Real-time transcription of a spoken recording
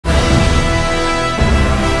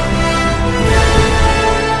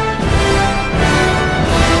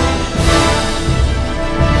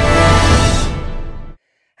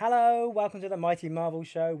welcome to the Mighty Marvel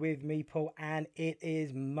Show with me, Paul, and it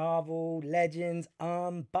is Marvel Legends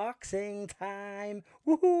unboxing time.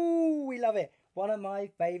 Woohoo! We love it. One of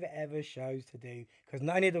my favourite ever shows to do, because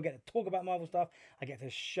not only do I get to talk about Marvel stuff, I get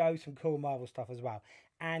to show some cool Marvel stuff as well.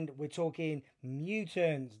 And we're talking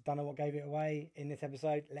mutants. Don't know what gave it away in this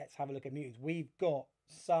episode. Let's have a look at mutants. We've got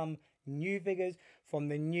some new figures from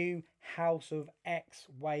the new House of X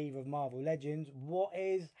wave of Marvel Legends. What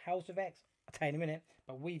is House of X? I'll tell you in a minute.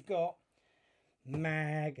 But we've got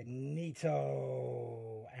Magneto,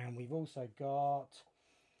 and we've also got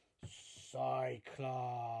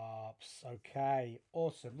Cyclops. Okay,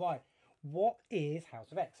 awesome. Right, what is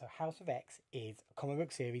House of X? So House of X is a comic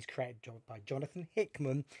book series created by Jonathan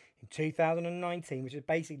Hickman in 2019, which has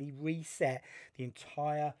basically reset the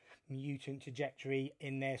entire mutant trajectory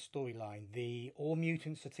in their storyline. All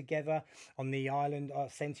mutants are together on the island,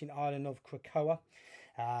 sentient island of Krakoa,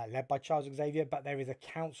 led by Charles Xavier, but there is a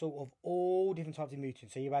council of all different types of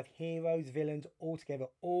mutants. So you have heroes, villains, all together,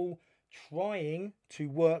 all trying to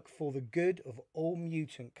work for the good of all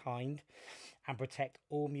mutant kind and protect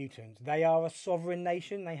all mutants. They are a sovereign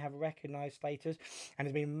nation. They have recognized status, and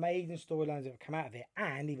there's been amazing storylines that have come out of it.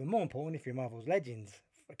 And even more important, if you're a Marvel's Legends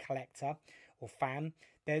collector or fan,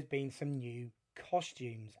 there's been some new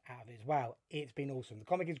costumes out of it as well. It's been awesome. The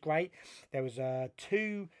comic is great. There was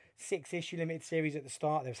 2 6-issue limited series at the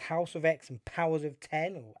start. There was House of X and Powers of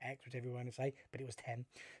 10, or X, whichever you want to say, but it was 10.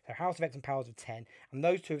 So House of X and Powers of 10, and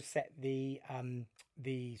those two have set the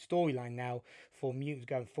storyline now for mutants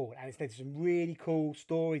going forward. And it's led to some really cool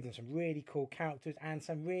stories and some really cool characters and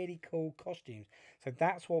some really cool costumes. So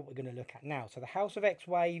that's what we're going to look at now. So the House of X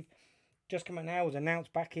wave just come out now, was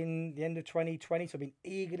announced back in the end of 2020. So I've been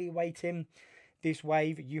eagerly waiting this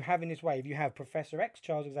wave. You have Professor X,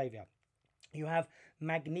 Charles Xavier. You have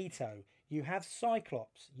Magneto, you have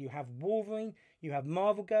Cyclops, you have Wolverine, you have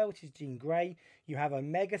Marvel Girl, which is Jean Grey, you have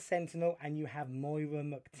Omega Sentinel, and you have Moira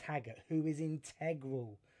McTaggart, who is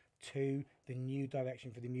integral to the new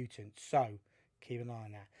direction for the mutants. So keep an eye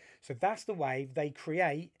on that. So that's the wave. They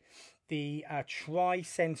create the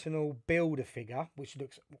Tri-Sentinel Builder figure, which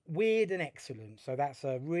looks weird and excellent. So that's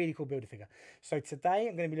a really cool Builder figure. So today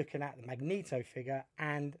I'm going to be looking at the Magneto figure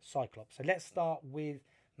and Cyclops. So let's start with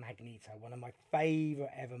Magneto, one of my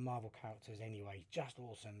favourite ever Marvel characters anyway. Just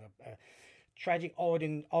awesome. A tragic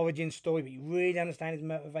origin story, but you really understand his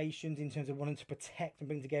motivations in terms of wanting to protect and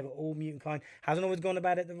bring together all mutant kind. Hasn't always gone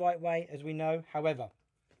about it the right way, as we know. However,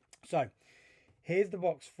 so here's the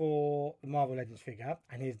box for the Marvel Legends figure,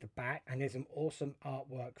 and here's the back, and there's some awesome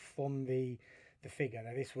artwork from the figure.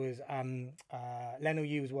 Now this was Leno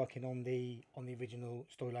Yu was working on the original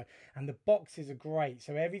storyline, and the boxes are great.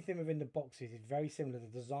 So everything within the boxes is very similar, the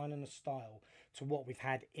design and the style, to what we've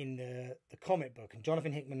had in the comic book. And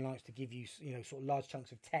Jonathan Hickman likes to give you sort of large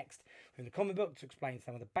chunks of text from the comic book to explain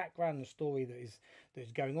some of the background and the story that is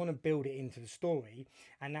going on and build it into the story.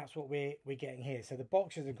 And that's what we're getting here. So the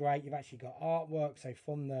boxes are great. You've actually got artwork, so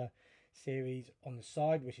from the series on the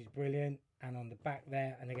side, which is brilliant, and on the back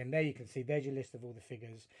there. And again, there you can see there's your list of all the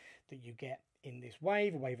figures that you get in this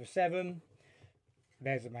wave, a wave of 7.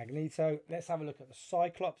 There's a Magneto. Let's have a look at the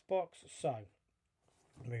Cyclops box. So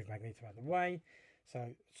move Magneto out of the way.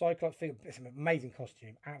 So Cyclops figure, it's an amazing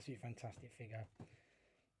costume, absolutely fantastic figure.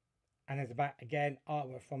 And there's the back again,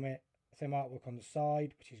 artwork from it, same artwork on the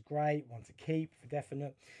side, which is great, one to keep for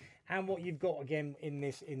definite. And what you've got again in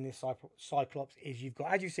this Cyclops is you've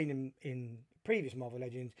got, as you've seen in previous Marvel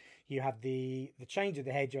Legends, you have the change of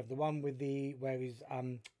the head. You have the one with where his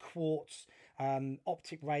quartz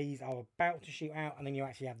optic rays are about to shoot out, and then you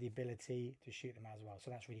actually have the ability to shoot them out as well.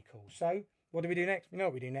 So that's really cool. So what do we do next? We know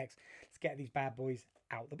what we do next. Let's get these bad boys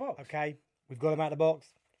out the box. Okay, we've got them out the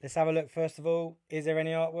box. Let's have a look. First of all, is there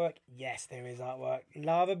any artwork? Yes, there is artwork.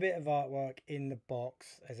 Love a bit of artwork in the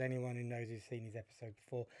box, as anyone who knows who's seen these episodes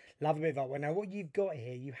before. Love a bit of artwork. Now, what you've got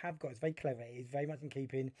here, it's very clever. It is very much in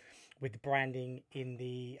keeping with the branding in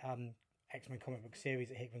the X-Men comic book series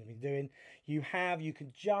that Hickman's been doing. You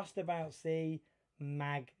can just about see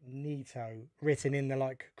Magneto written in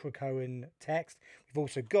the Krakoan text. We've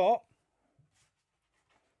also got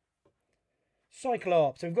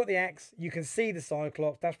Cyclops. So we've got the X. You can see the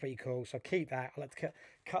Cyclops. That's pretty cool. So keep that. I'll have to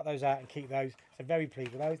cut those out and keep those. So very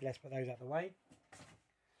pleased with those. Let's put those out of the way.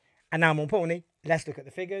 And now, more importantly, let's look at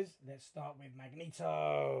the figures. Let's start with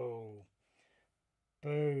Magneto.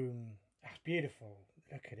 Boom. That's beautiful.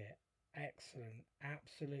 Look at it. Excellent.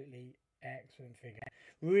 Absolutely excellent figure.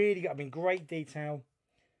 Really good. Great detail.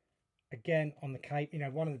 Again, on the cape.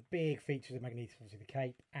 One of the big features of Magneto is the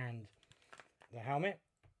cape and the helmet.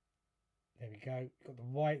 There we go. You've got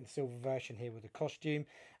the white and silver version here with the costume.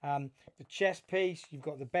 The chest piece, you've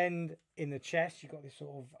got the bend in the chest. You've got this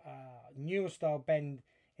sort of newer style bend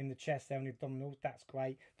in the chest there on the abdominals. That's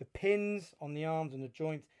great. The pins on the arms and the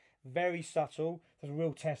joints, very subtle. There's a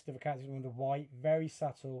real test of a character with the white. Very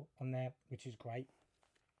subtle on there, which is great.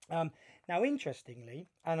 Now, interestingly,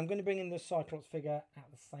 and I'm going to bring in the Cyclops figure at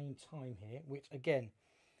the same time here, which again,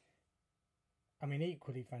 I mean,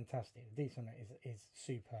 equally fantastic. The detail on it is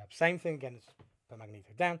superb. Same thing again as the Magneto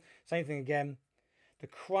down. Same thing again. The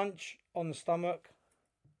crunch on the stomach,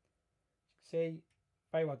 see,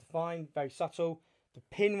 very well defined, very subtle. The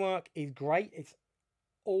pin work is great. It's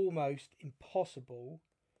almost impossible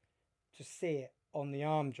to see it on the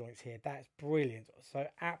arm joints here. That's brilliant. So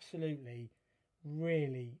absolutely,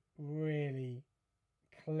 really, really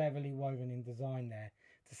cleverly woven in design there.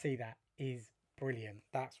 To see that is brilliant.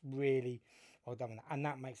 That's really well done. And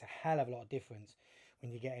that makes a hell of a lot of difference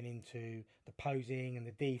when you're getting into the posing and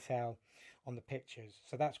the detail on the pictures.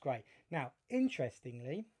 So that's great. Now,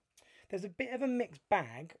 interestingly, there's a bit of a mixed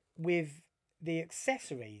bag with the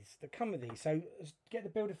accessories that come with these. So let's get the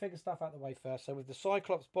Build-A-Figure stuff out of the way first. So with the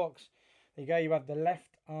Cyclops box, there you go. You have the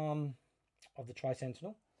left arm of the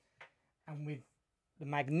Tri-Sentinel. And with the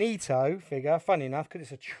Magneto figure, funny enough, because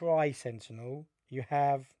it's a Tri-Sentinel, you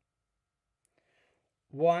have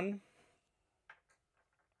 1,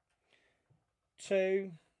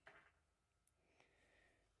 2,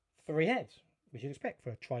 3 heads, which you'd expect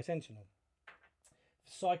for a Tri-Sentinel.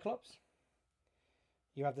 Cyclops,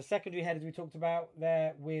 you have the secondary head as we talked about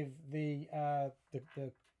there with the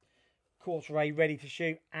quartz ray ready to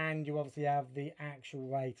shoot, and you obviously have the actual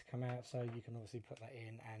ray to come out, so you can obviously put that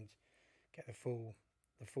in and get the full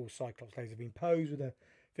Cyclops laser beam pose with a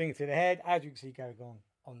finger to the head, as you can see going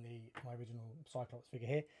on my original Cyclops figure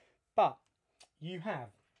here. But you have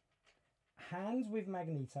hands with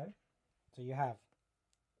Magneto, so you have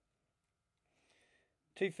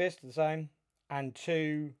 2 fists the same and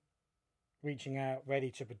 2 reaching out ready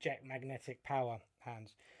to project magnetic power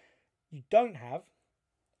hands. You don't have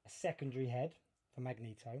a secondary head for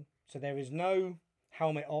Magneto, so there is no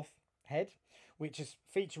helmet off head, which is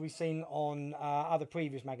a feature we've seen on other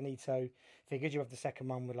previous Magneto figures. You have the second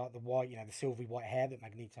one with like the white, the silvery white hair that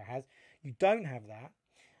Magneto has. You don't have that,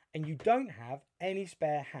 and you don't have any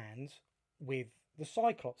spare hands with the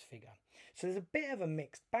Cyclops figure. So there's a bit of a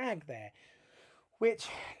mixed bag there, which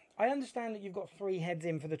I understand that you've got 3 heads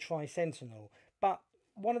in for the Tri-Sentinel, but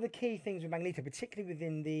one of the key things with Magneto, particularly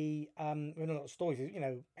within within a lot of stories,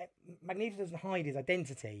 is Magneto doesn't hide his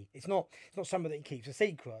identity. It's not something that he keeps a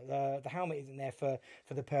secret. The helmet isn't there for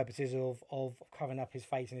the purposes of covering up his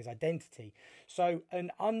face and his identity. So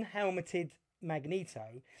an unhelmeted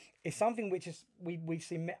Magneto is something which is we've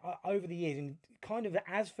seen over the years, and kind of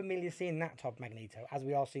as familiar seeing that type of Magneto as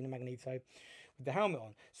we are seeing the Magneto with the helmet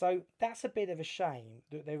on. So that's a bit of a shame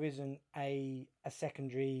that there isn't a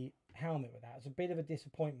secondary helmet with that. It's a bit of a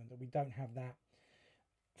disappointment that we don't have that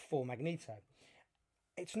for Magneto.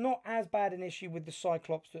 It's not as bad an issue with the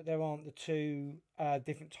Cyclops that there aren't the 2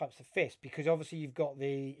 different types of fists, because obviously you've got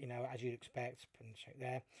the, as you'd expect,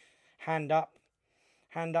 there, hand up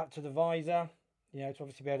to the visor, to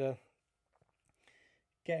obviously be able to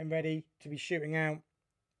get him ready to be shooting out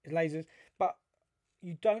his lasers. But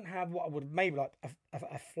you don't have what I would maybe like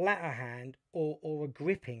a flatter hand or a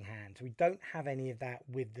gripping hand. So we don't have any of that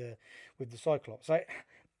with the Cyclops. So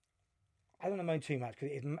I don't know too much, because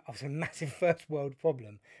it is obviously a massive first world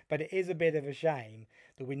problem, but it is a bit of a shame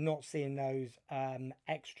that we're not seeing those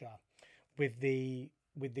extra with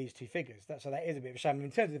these 2 figures. So that is a bit of a shame. I mean,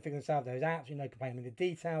 in terms of the figure themselves, there's absolutely no complaining. I mean, the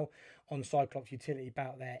detail on the Cyclops utility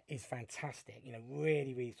belt there is fantastic.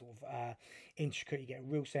 Really, really sort of intricate. You get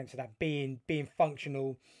a real sense of that being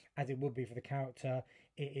functional as it would be for the character.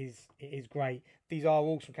 It is great. These are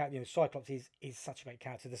awesome characters. Cyclops is such a great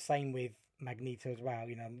character. The same with Magneto as well.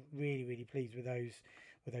 I'm really, really pleased with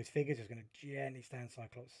those figures. I'm going to gently stand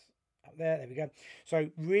Cyclops up there. There we go. So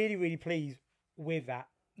really, really pleased with that.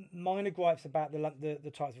 Minor gripes about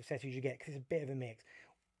the types of accessories you get, because it's a bit of a mix.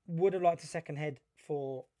 Would have liked a second head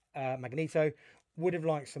for Magneto. Would have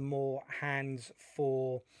liked some more hands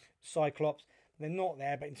for Cyclops. They're not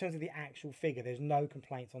there, but in terms of the actual figure, there's no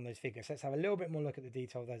complaints on those figures. So let's have a little bit more look at the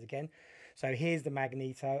detail of those again. So here's the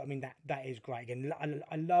Magneto. I mean, that is great. Again,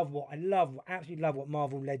 absolutely love what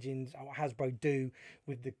Marvel Legends or Hasbro do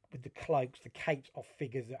with the cloaks, the capes of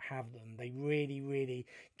figures that have them. They really, really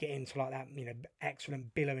get into like that,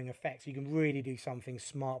 excellent billowing effects. You can really do something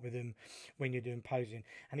smart with them when you're doing posing.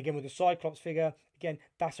 And again, with the Cyclops figure, again,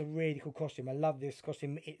 that's a really cool costume. I love this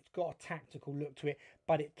costume. It's got a tactical look to it,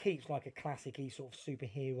 but it keeps like a classic-y sort of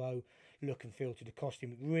superhero look and feel to the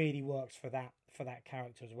costume. It really works for that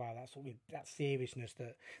character as well. That sort of that seriousness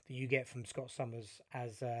that you get from Scott Summers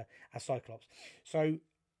as Cyclops.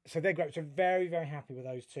 So they're great. So very, very happy with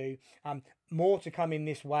those two. More to come in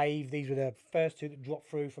this wave. These were the first two that dropped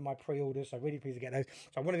through from my pre-orders. So really pleased to get those.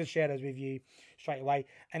 So I wanted to share those with you straight away.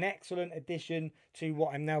 An excellent addition to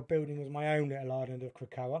what I'm now building as my own little island of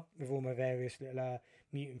Krakoa with all my various little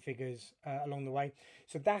mutant figures along the way.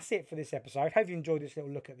 So that's it for this episode. Hope you enjoyed this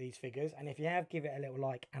little look at these figures. And if you have, give it a little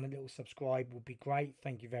like and a little subscribe would be great.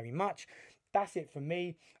 Thank you very much. That's it from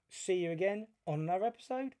me. See you again on another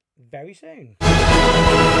episode very soon.